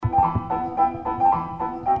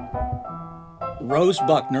Rose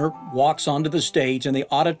Buckner walks onto the stage in the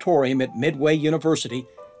auditorium at Midway University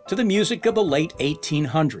to the music of the late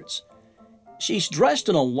 1800s. She's dressed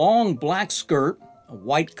in a long black skirt, a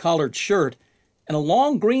white collared shirt, and a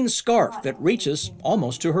long green scarf that reaches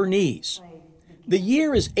almost to her knees. The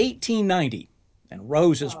year is 1890, and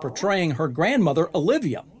Rose is portraying her grandmother,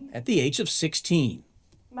 Olivia, at the age of 16.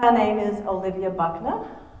 My name is Olivia Buckner.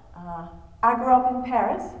 I grew up in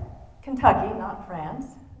Paris, Kentucky, not France.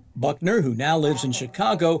 Buckner, who now lives in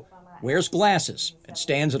Chicago, wears glasses and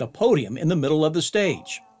stands at a podium in the middle of the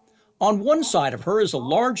stage. On one side of her is a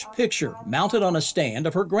large picture mounted on a stand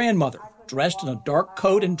of her grandmother, dressed in a dark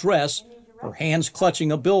coat and dress, her hands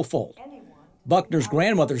clutching a billfold. Buckner's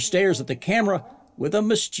grandmother stares at the camera with a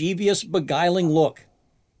mischievous, beguiling look.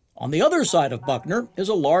 On the other side of Buckner is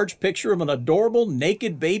a large picture of an adorable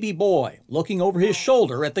naked baby boy looking over his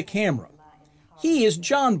shoulder at the camera. He is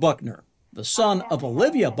John Buckner, the son of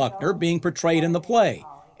Olivia Buckner being portrayed in the play,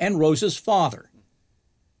 and Rose's father.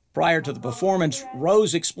 Prior to the performance,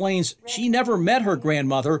 Rose explains she never met her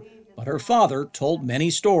grandmother, but her father told many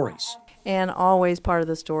stories. And always part of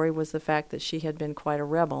the story was the fact that she had been quite a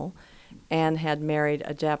rebel and had married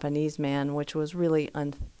a Japanese man, which was really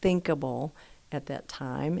unthinkable at that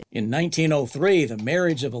time. In 1903, the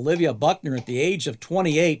marriage of Olivia Buckner at the age of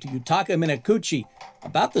 28 to Yutaka Minakuchi,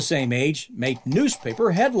 about the same age, made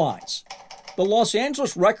newspaper headlines. The Los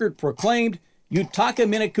Angeles Record proclaimed, "Yutaka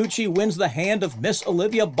Minakuchi wins the hand of Miss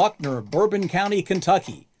Olivia Buckner of Bourbon County,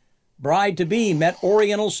 Kentucky. Bride-to-be met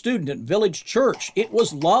Oriental student at village church. It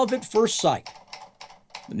was love at first sight."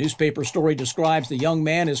 The newspaper story describes the young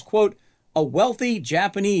man as, quote, "a wealthy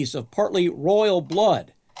Japanese of partly royal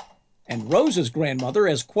blood," and Rose's grandmother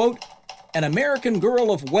as, quote, "an American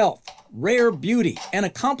girl of wealth, rare beauty, and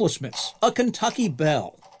accomplishments, a Kentucky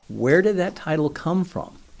belle." Where did that title come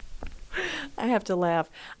from? I have to laugh.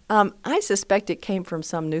 I suspect it came from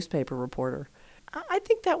some newspaper reporter. I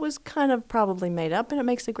think that was kind of probably made up, and it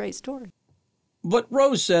makes a great story. But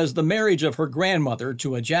Rose says the marriage of her grandmother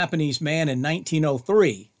to a Japanese man in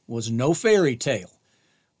 1903 was no fairy tale.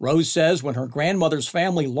 Rose says when her grandmother's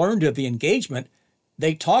family learned of the engagement,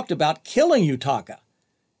 they talked about killing Yutaka.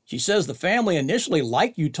 She says the family initially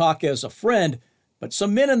liked Yutaka as a friend, but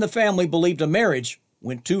some men in the family believed a marriage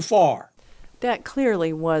went too far. That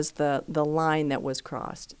clearly was the line that was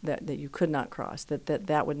crossed, that you could not cross,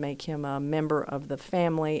 that would make him a member of the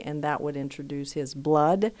family, and that would introduce his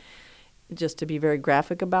blood, just to be very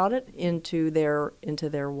graphic about it, into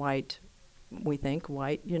their white, we think,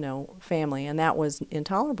 white, family, and that was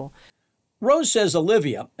intolerable. Rose says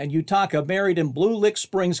Olivia and Yutaka married in Blue Lick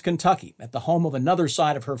Springs, Kentucky, at the home of another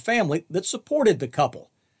side of her family that supported the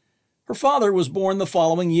couple. Her father was born the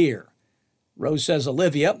following year. Rose says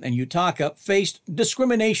Olivia and Yutaka faced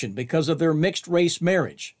discrimination because of their mixed-race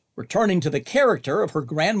marriage. Returning to the character of her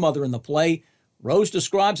grandmother in the play, Rose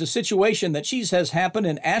describes a situation that she says happened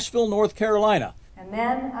in Ashville, North Carolina. And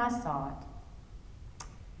then I saw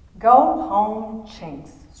it. "Go home,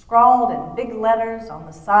 chinks," scrawled in big letters on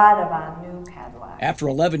the side of our new Cadillac. After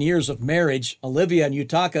 11 years of marriage, Olivia and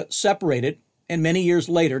Yutaka separated and many years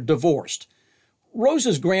later divorced.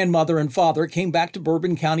 Rose's grandmother and father came back to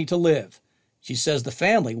Bourbon County to live. She says the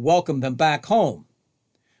family welcomed them back home.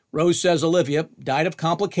 Rose says Olivia died of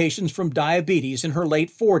complications from diabetes in her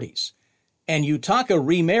late 40s, and Yutaka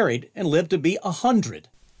remarried and lived to be 100.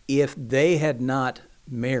 If they had not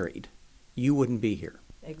married, you wouldn't be here.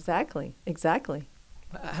 Exactly.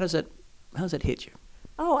 How does that hit you?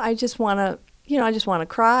 Oh, I just want to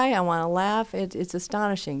cry. I want to laugh. It's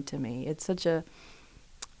astonishing to me. It's such a,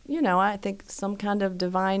 I think some kind of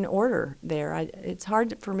divine order there. It's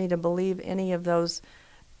hard for me to believe any of those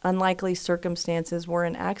unlikely circumstances were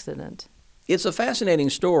an accident. It's a fascinating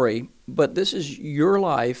story, but this is your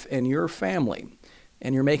life and your family,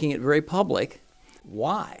 and you're making it very public.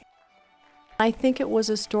 Why? I think it was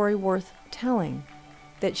a story worth telling,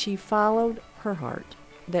 that she followed her heart,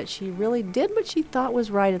 that she really did what she thought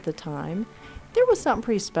was right at the time. There was something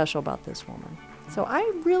pretty special about this woman. So I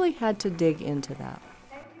really had to dig into that.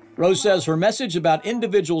 Rose says her message about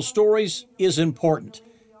individual stories is important,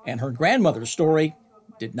 and her grandmother's story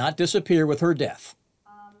did not disappear with her death.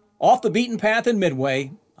 Off the beaten path in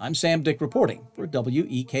Midway, I'm Sam Dick reporting for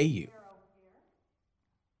WEKU.